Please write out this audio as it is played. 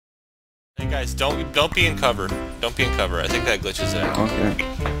Hey guys, don't be in cover. Don't be in cover. I think that glitches out. Okay.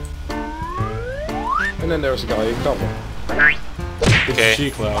 And then there's a guy in cover. Okay.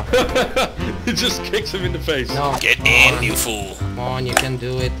 He just kicks him in the face. No. Get in, you fool. Come on, you can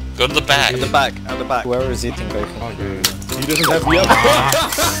do it. Go to the back. At the back. Whoever is eating bacon. Oh, dude. He doesn't have the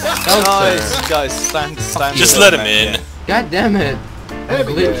Guys, stand. Just let him in. God damn it. I'm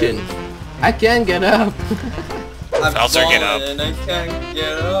glitching. I can't get up. Falser, get up. And I can't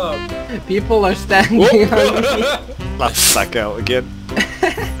get up. People are standing on me. Let's back out again.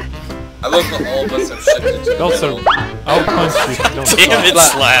 I love that all of us have shit into the middle. I'll punch you. Damn it,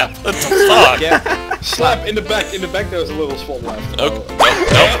 Slap. What the fuck? Yeah. Slap in the back. In the back there's a little spot left. Nope.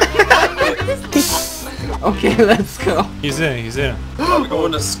 Okay, let's go. He's in. Are we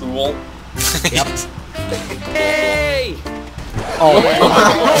going to school? Yep. Hey! Oh,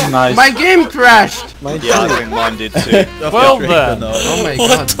 nice. My game crashed. Yeah, I think mine did too. Well then. Oh my What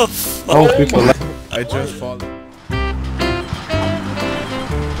god. the fuck? Oh, people. I just fall.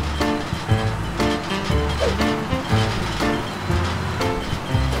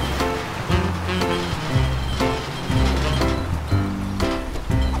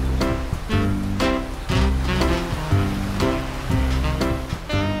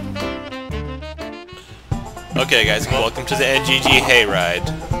 Okay guys, welcome to the NGG Hayride.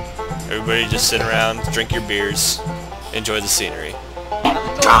 Everybody just sit around, drink your beers, enjoy the scenery.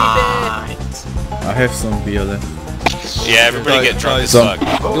 I have some beer left. Yeah, everybody get drunk as Some.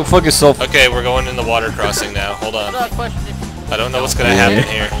 fuck. Go fuck yourself. Okay, we're going in the water crossing now. Hold on. I don't know what's gonna happen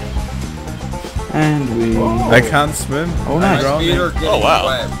here. And we... I can't swim. Oh, nice. Oh,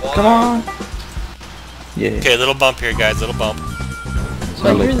 wow. Come on. Yeah. Okay, little bump here guys, little bump. So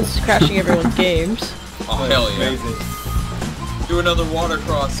I hear this is crashing everyone's games. Oh, hell yeah. Do another water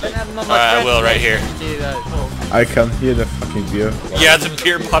crossing. Alright, I will right here. I can hear the fucking beer. Yeah, the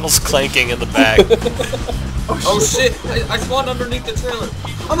beer bottle's clanking in the back. Oh shit! I spawned underneath the trailer.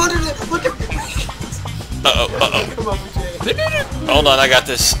 I'm underneath. Look at me. Uh-oh. Hold on, I got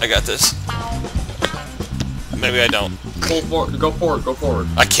this. Maybe I don't. Go forward.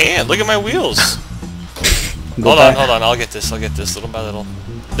 I can't. Look at my wheels. Go Hold back. on. I'll get this little by little.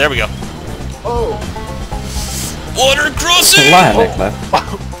 There we go. Oh. Water crossing!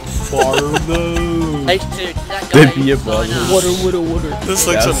 The beer bottle. Water. This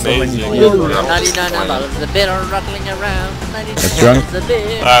looks Yeah, so many amazing. beer. 99 bottles of beer are rattling around. 99 drunk. bottles of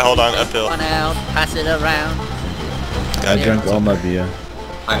beer. Alright, hold on, uphill. One out, pass it around. I drank all my beer.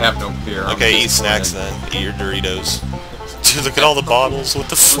 I have no beer. I'm Okay, eat just snacks playing. then. Eat your Doritos. Dude, look at all the bottles. What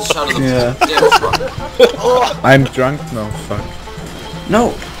the Just out fuck? of the Yeah. damn truck. I'm drunk now. Fuck.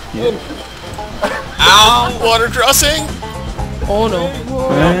 No. Ow! Water crossing! Oh no.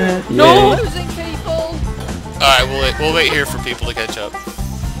 No. Losing people. Alright, we'll wait here for people to catch up.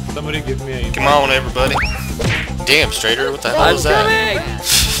 Somebody give me a... Come on, everybody. Damn, Strader, what the hell was that? And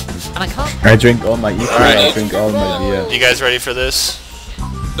I can't. I drink all my ether. Alright. I drink all my beer. You guys ready for this?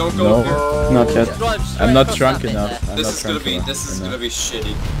 Don't go here. No, not yet. Drive straight I'm not across drunk that bit enough. I'm This not is gonna drunk be. enough. This is I know. gonna be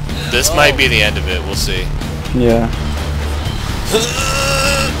shitty. This might be the end of it. We'll see. Yeah.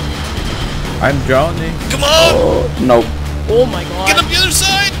 I'm drowning. Come on! Oh, no. Oh my god. Get up the other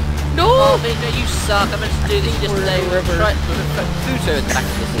side! No! Oh, Vega, you suck. I'm gonna do this just today. We're trying to Futo attack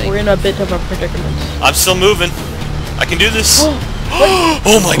this thing. We're in a bit of a predicament. I'm still moving. I can do this. Oh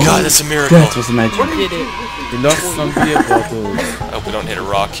my god, that's a miracle. That was magic. You did it. We lost some beer bottles. I hope we don't hit a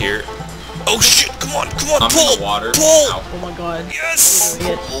rock here. Oh shit, come on, I'm pull! in the water. Pull! Ow. Oh my god. Yes! We're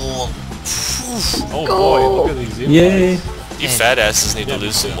doing it. Oh boy, look at these. Yay. You fat asses need to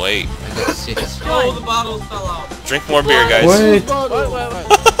lose some weight. I got 6. Oh, the bottles fell out. Drink more beer, guys. Wait.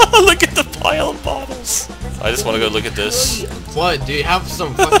 Look at the pile of bottles. I just want to go look at this. What, do you have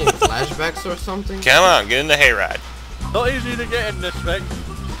some fucking flashbacks or something? Come on, get in the hayride. Not easy to get in this thing.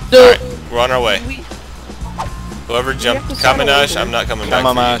 Alright, we're on our way. Whoever jumped, Kamanash, I'm not coming back for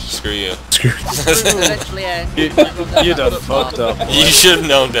you. Kamamash. Screw you. Eventually, You done fucked up. You should have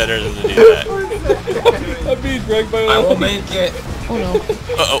known better than to do that. I'm being dragged by I will make it. Oh no.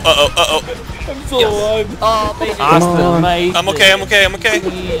 Uh-oh. I'm still alive. Oh, baby. Come on. I'm okay.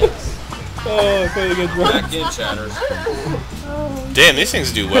 Oh, I finally get drunk. Back in, Chatters. Damn, these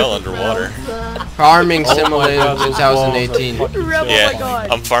things do well underwater. Farming Simulator 2018. Yeah,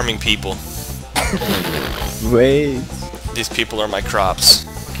 I'm farming people. Wait. These people are my crops.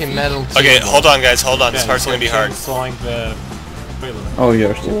 Okay, metal. Okay, hold on guys, hold on. This part's gonna be hard. Sawing the trailer. Oh,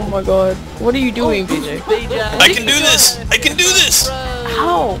 yours. Oh my god. What are you doing, BJ? BJ. I can do this!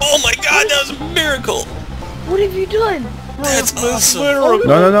 How? Oh my god, that was a miracle! What have you done? That's awesome! No.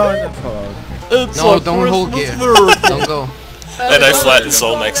 No, don't hold gear. Don't go. And I flattened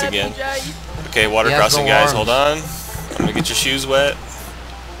Solmex again. Okay, water He has crossing, no guys. arms. Hold on. I'm gonna get your shoes wet.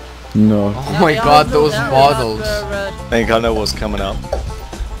 No. Oh my god, those bottles. I think I know what's coming up.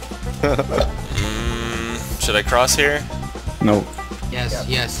 Should I cross here? No. Yes,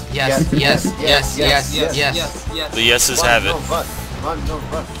 yes, yes, yes, yes, yes, yes. The yeses have it.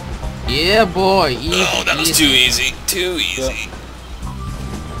 Yeah, boy. Easy, Oh, that was easy. too easy. Too easy.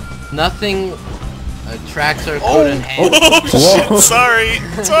 Nothing a tractor couldn't handle. Oh shit! Sorry.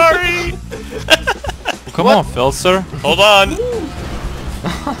 Sorry. Come on, Felser. Hold on.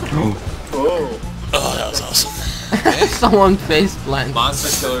 Oh, that was awesome. Someone face plant. Monster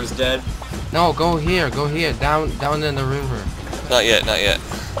killer's dead. No, go here, down in the river. Not yet. Not yet.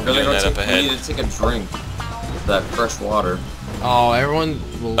 We're gonna Doing go that up we ahead. need to take a drink of that fresh water. Oh, everyone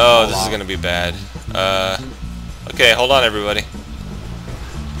will. Oh, fall this is out. gonna be bad. Okay, hold on, everybody.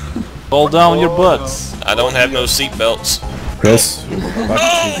 Hold down your butts. I don't have no seat belts. Press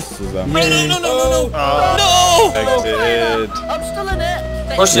buttons zusammen. No! Expected. I'm still in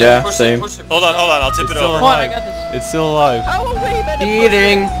it. Push it, Yeah, push same. it, push it. Hold on, I'll tip it still over. Come on, I got this. It's still alive. Oh, wait a minute.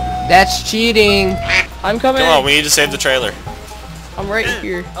 Cheating. That's cheating. I'm coming. Come on, we need to save the trailer. I'm right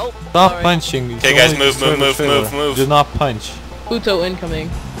here. Oh, Stop sorry. punching. Okay, guys, move. Do not punch. Pluto incoming.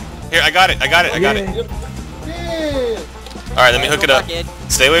 Here, I got it. Alright, let me hook it up. Back in.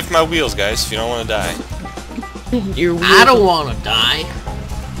 Stay away from my wheels, guys, if you don't want to die. Your wheels. I don't wanna die.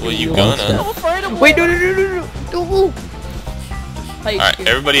 Well, you gonna. I'm afraid of Wait, water. no. Don't move. Hey, Alright,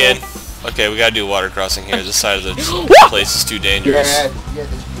 everybody in. Okay, we gotta do water crossing here. This side of the place is too dangerous.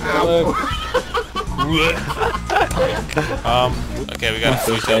 Okay, we got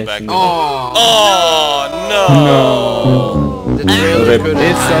Pluto back. Oh. Oh, no! The trailer couldn't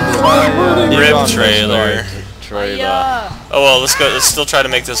handle it. Rip trailer. Yeah. Oh well, let's go. Let's still try to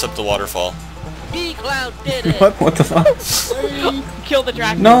make this up the waterfall. B-Cloud did it. What the fuck? kill the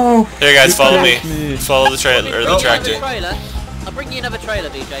tractor. No! Here, guys, follow me. Follow the trailer or the tractor. Trailer. I'll bring you another trailer,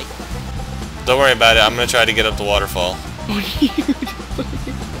 BJ. Don't worry about it. I'm gonna try to get up the waterfall. I'll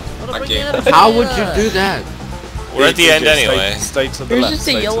bring you another How trailer. would you do that? We're at the end anyway. Stay to the There's left. just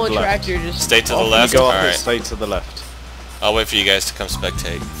stay a to yellow the left. tractor just. Stay to the After left. you go All up it, right. stay to the left. I'll wait for you guys to come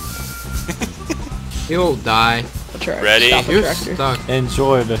spectate. You'll die. Ready? Stop the You're tractor. stuck.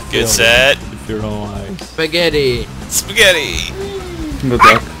 Enjoy the film. Get set. If you don't like. Spaghetti. Spaghetti. Good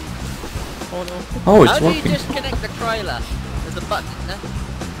luck. Oh no. Oh, How it's do you working. disconnect the trailer? There's a button, isn't there?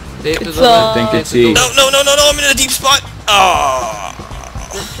 Stay to It's, the left. I think it's Stay to E. the- No! I'm in a deep spot. Oh.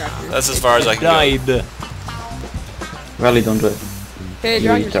 Tractor. That's as far as I can go. Died. Rally, don't do it. Hey, You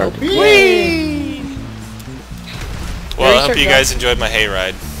drown yourself. retard. Whee! Well, I hope you guys enjoyed my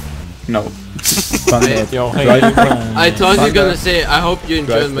hayride. No. Fun that. Yo, hey, Drive- I thought you were Thunder. gonna say, I hope you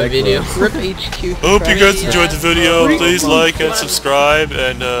enjoyed Drive my back video. Rip HQ. Hope you guys Yeah. enjoyed the video. Please like and subscribe,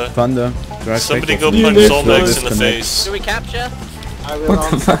 and Thunder. Drive somebody back go to- punch Solmex in the Disconnect. face. Do we capture?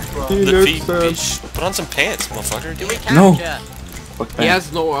 What the fuck? The feet. Bitch. Put on some pants, motherfucker. Do we No. capture? He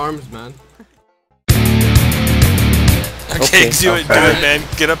has no arms, man. Okay, do it, man.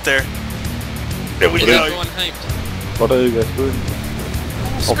 Get up there. There we go. What are you guys doing?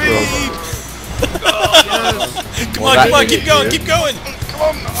 Speed! Come on, keep going.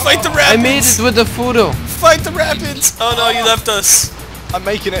 Fight the rapids. I made it with the photo. Fight the rapids. Oh no, you left us. I'm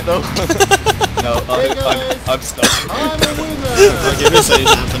making it though. No, I'm stuck. Okay, this ain't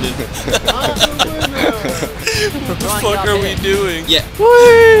happening. What the fuck are we doing? Yeah.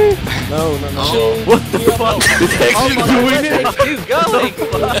 No. What the fuck? It's actually doing it. Keep going.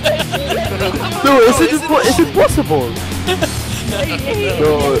 No, is it possible?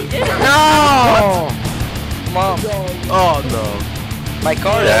 No. Mom. Oh no. My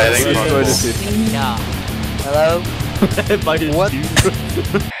car. Yeah, I think it's Yeah. Hello. What?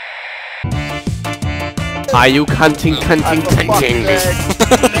 Are you cunting?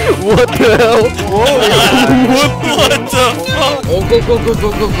 What the hell? Whoa! What the fuck? Oh, go.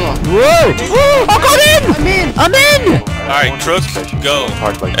 Whoa! I got in! I'm in! Alright, Crook, go.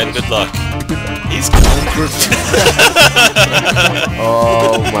 And good luck. He's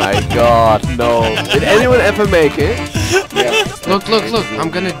Oh my god, no. Did anyone ever make it? Look. I'm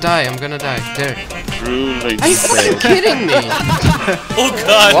gonna die. There. Truly Are you fucking kidding me? Oh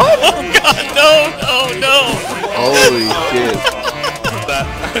god. What? Oh god, no. Holy shit.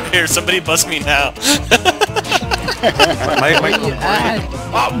 Here, somebody bust me now. My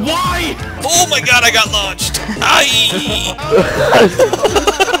Why? Oh my god, I got launched. Aye.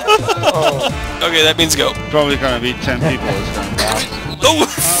 Okay, that means go. Probably gonna be 10 people this time. Oh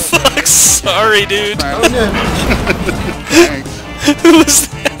fuck, sorry dude. Thanks. Who was